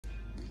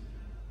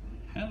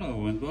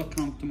Hello and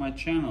welcome to my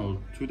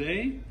channel.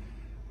 Today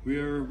we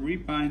are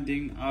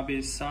rebinding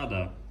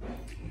Sada.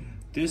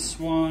 This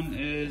one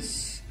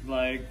is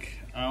like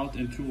out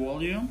in 2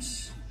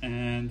 volumes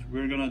and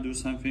we're gonna do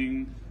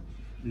something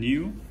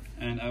new,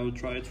 and I will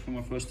try it for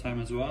my first time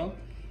as well.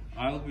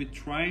 I will be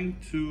trying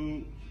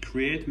to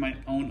create my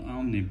own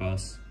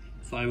omnibus.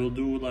 So I will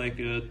do like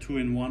a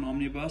 2-in-1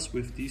 omnibus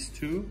with these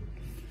two.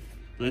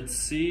 Let's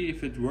see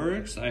if it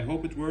works. I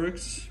hope it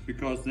works,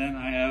 because then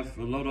I have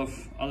a lot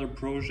of other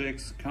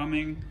projects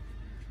coming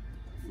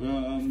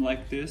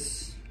like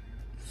this,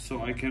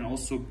 so I can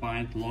also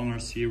bind longer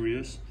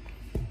series.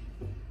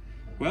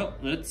 Well,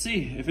 let's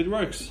see if it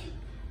works.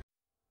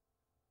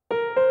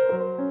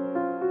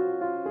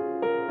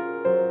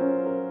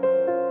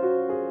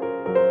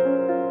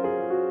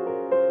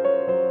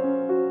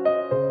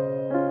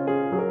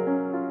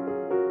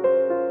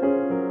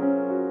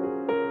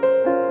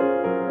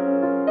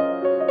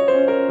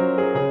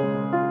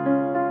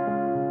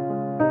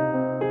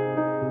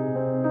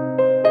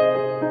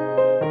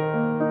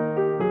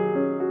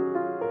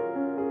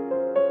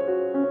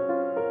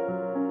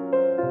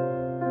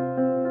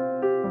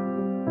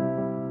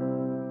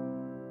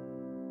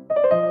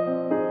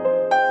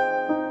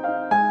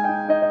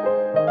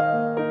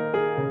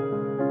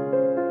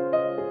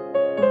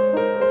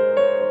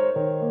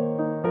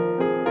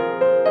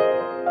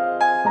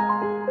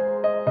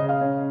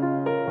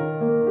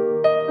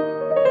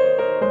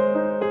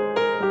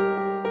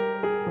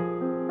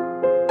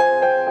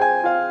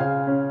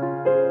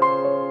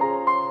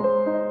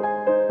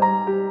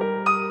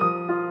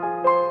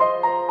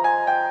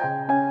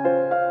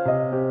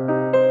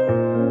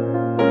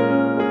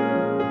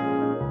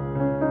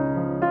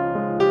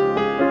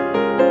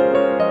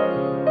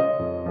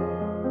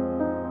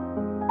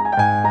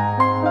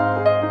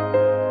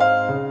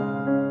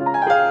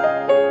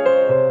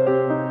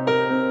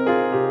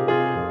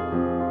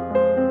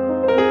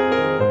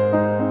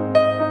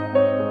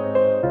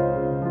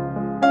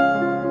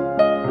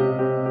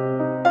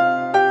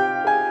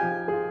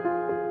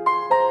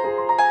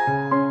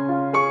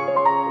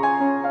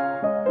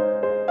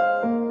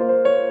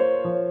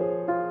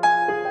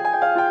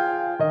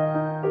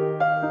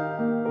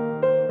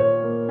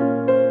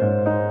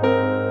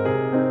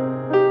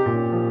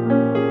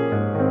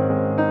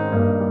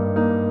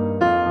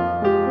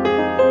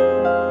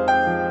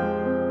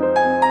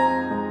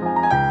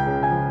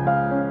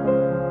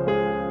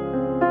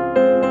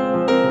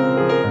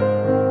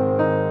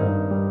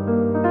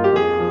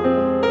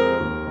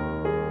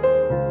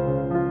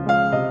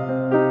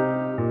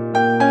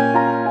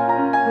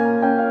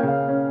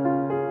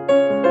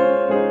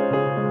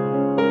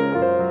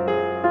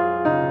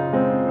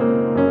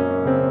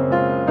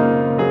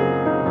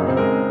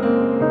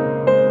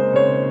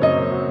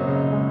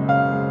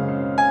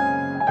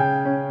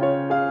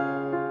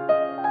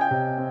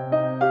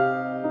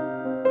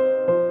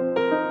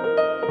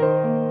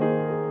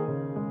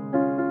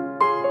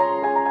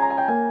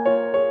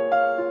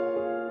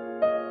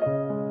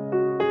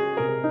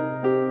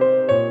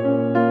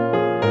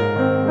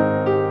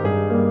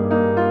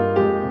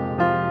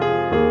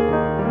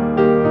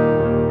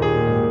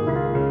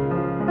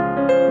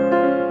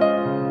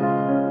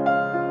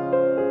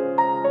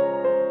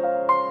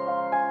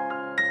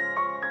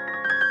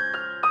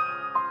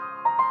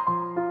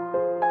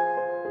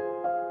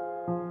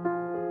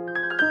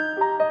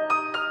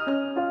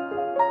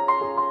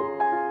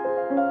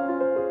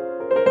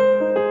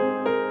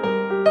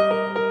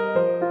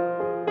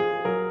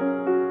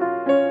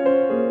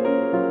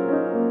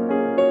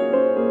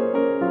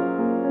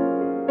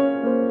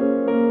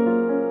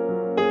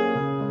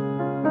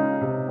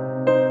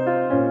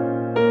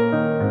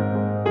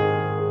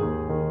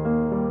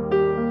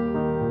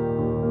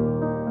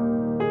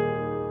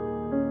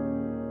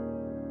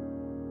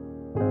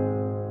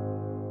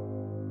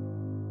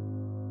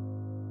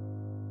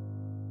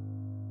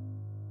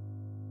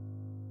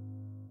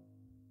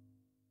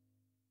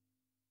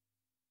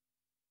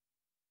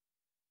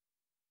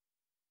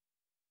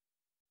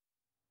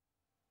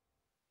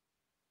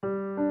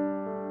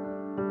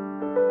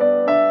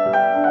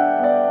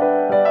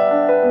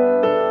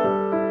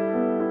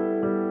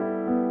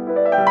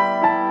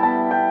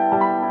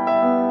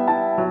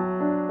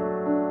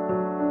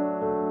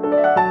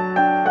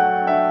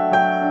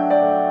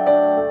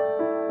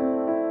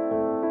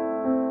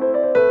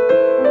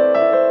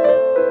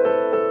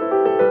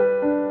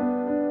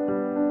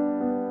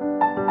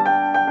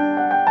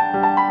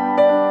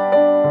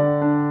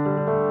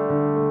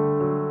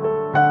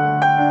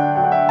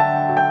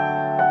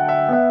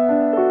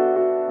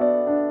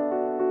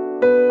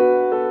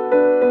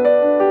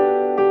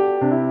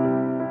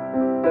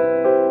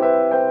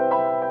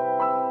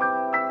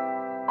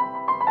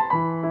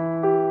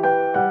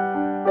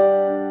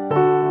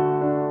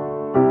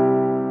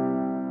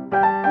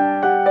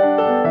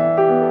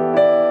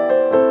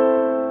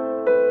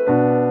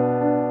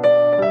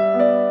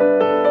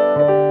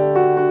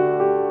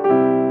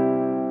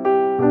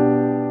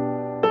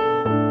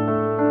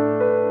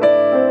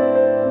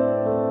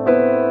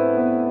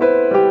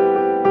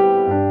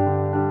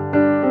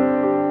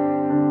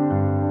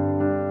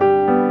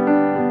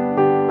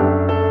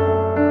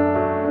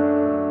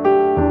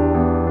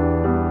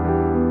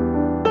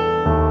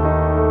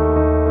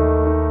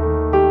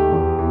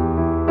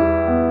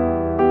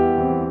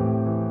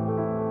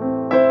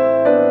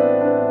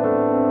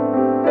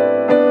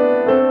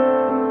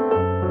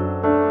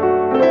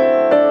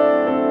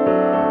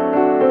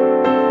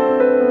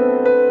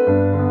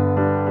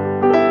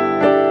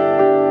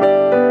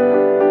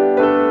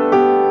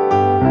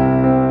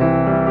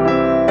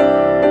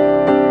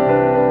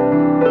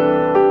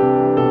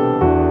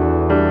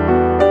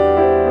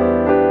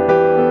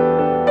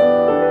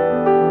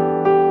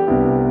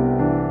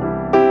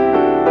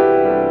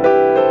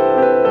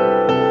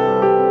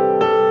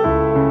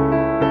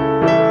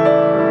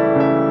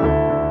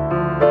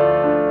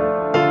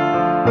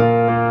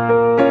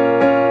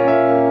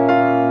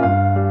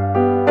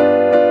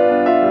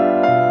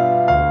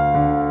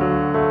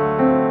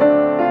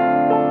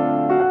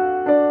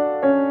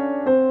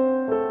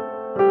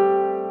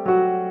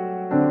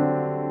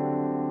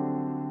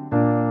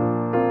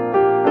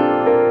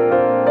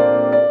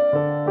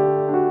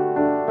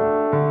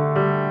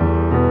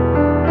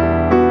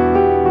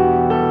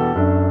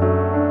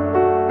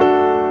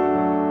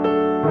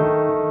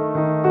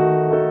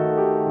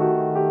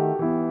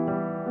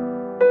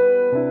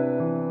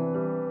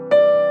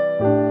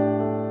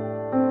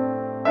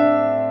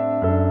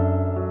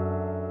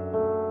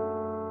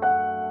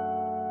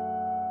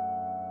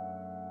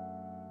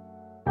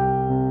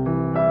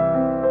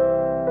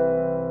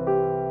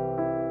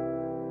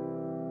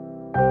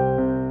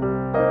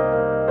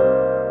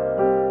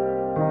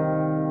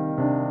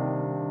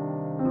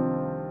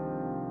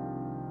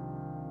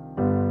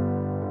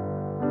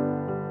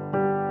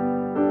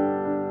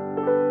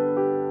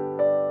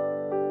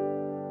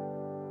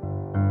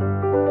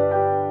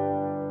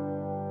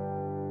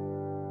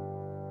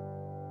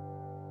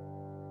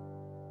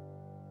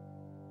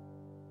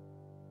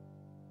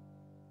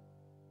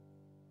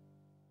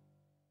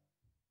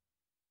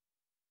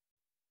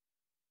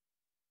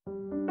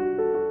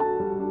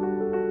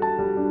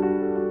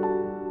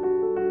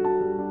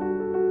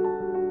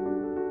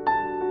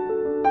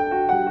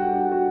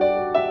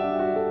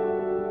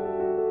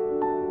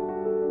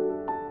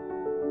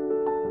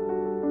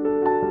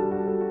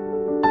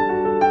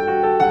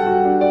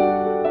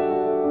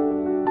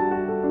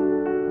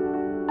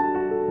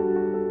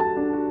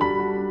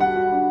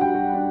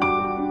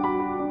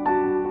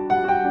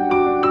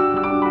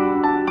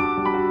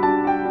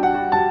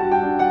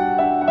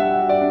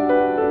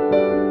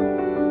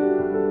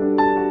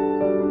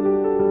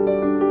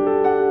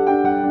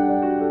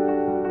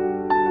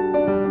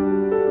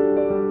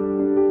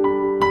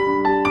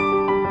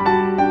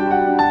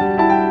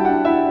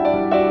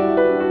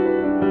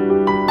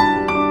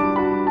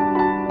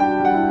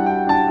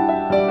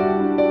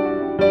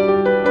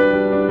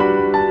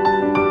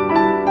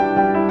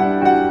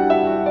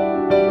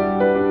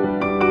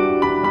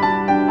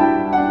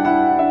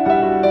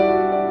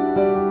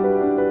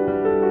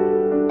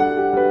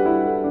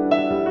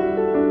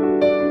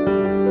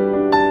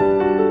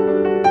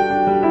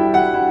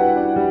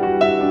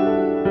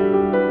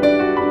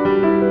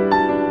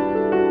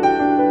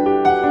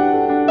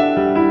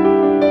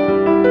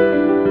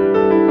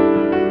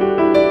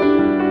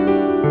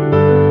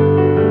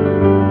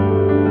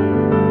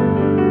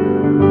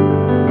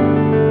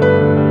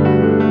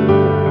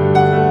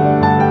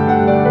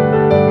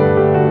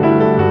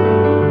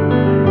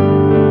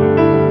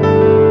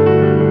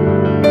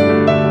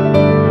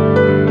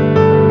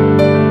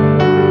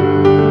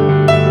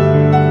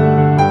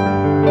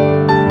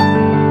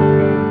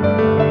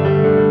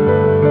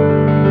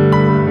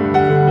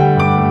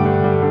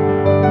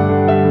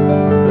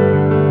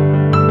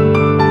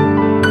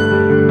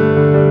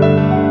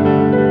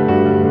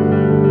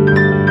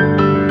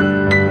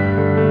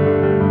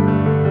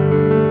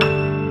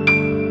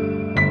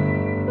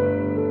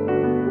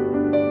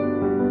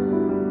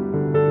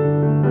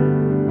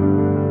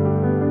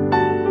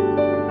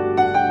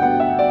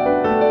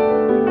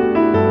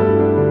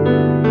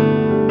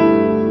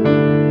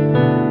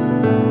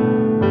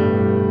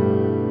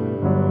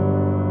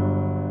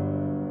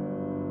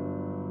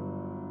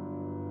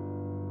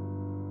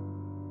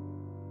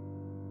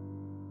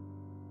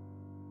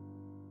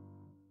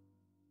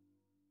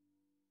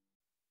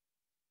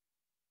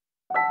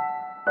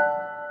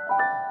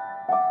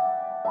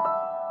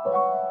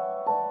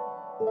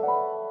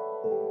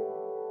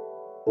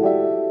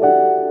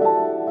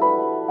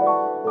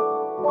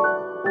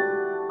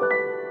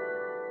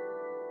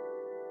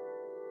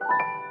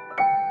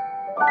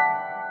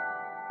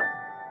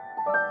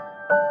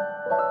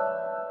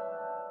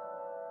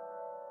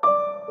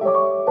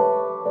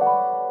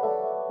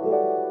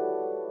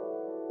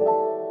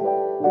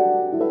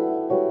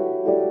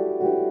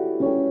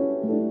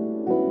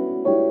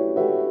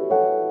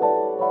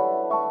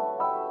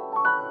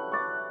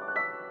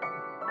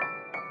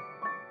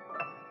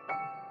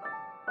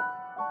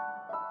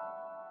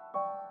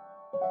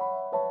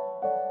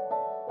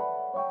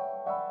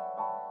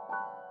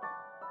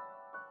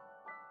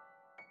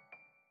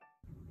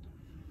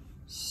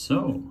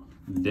 So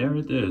there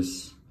it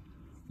is,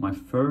 my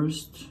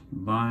first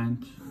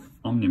bind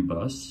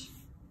Omnibus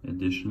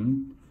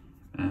edition,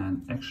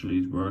 and actually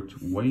it worked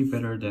way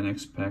better than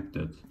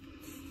expected.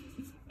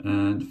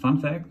 And fun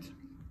fact,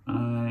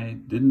 I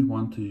didn't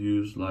want to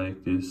use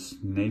like this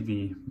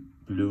navy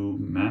blue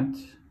matte.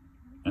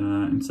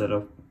 Instead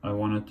of, I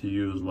wanted to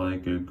use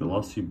like a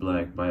glossy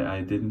black, but I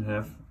didn't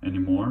have any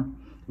more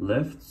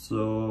left,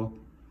 so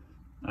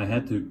I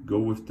had to go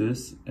with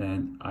this,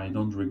 and I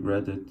don't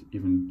regret it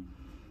even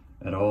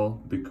at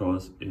all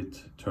because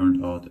it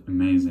turned out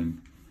amazing.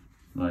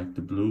 Like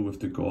the blue with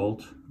the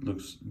gold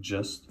looks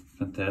just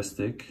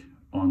fantastic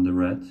on the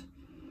red.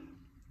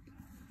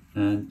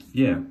 And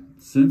yeah,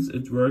 since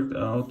it worked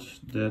out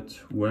that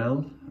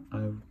well,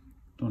 I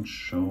don't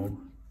show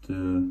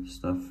the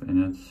stuff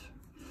in it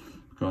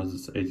because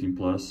it's 18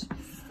 plus.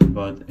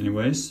 But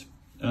anyways,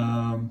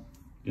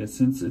 yeah,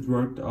 since it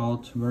worked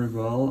out very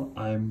well,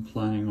 I'm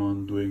planning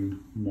on doing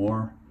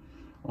more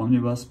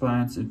Omnibus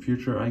binds in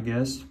future, I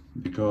guess,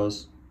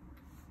 because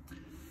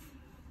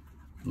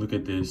look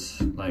at this,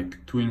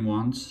 like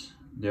 2-in-1s.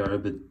 They are a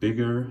bit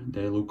bigger,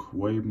 they look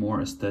way more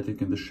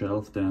aesthetic in the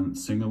shelf than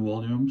single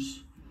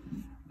volumes.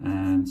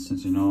 And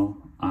since you know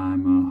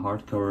I'm a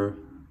hardcover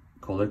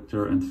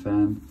collector and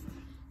fan,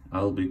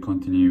 I'll be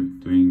continue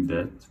doing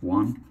that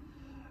one.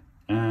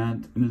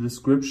 And in the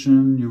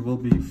description you will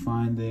be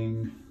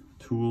finding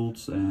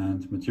tools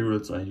and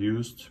materials I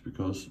used,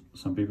 because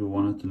some people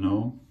wanted to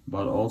know.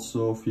 But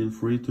also feel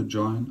free to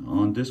join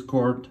on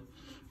Discord,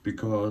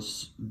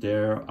 because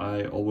there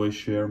I always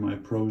share my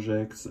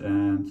projects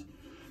and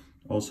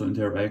also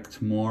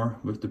interact more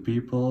with the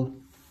people.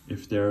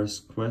 If there's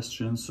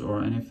questions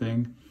or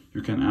anything,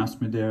 you can ask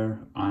me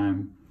there.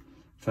 I'm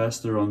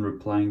faster on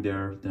replying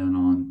there than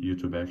on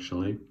YouTube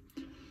actually.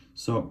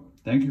 So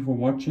thank you for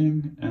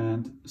watching,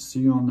 and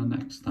see you on the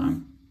next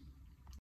time.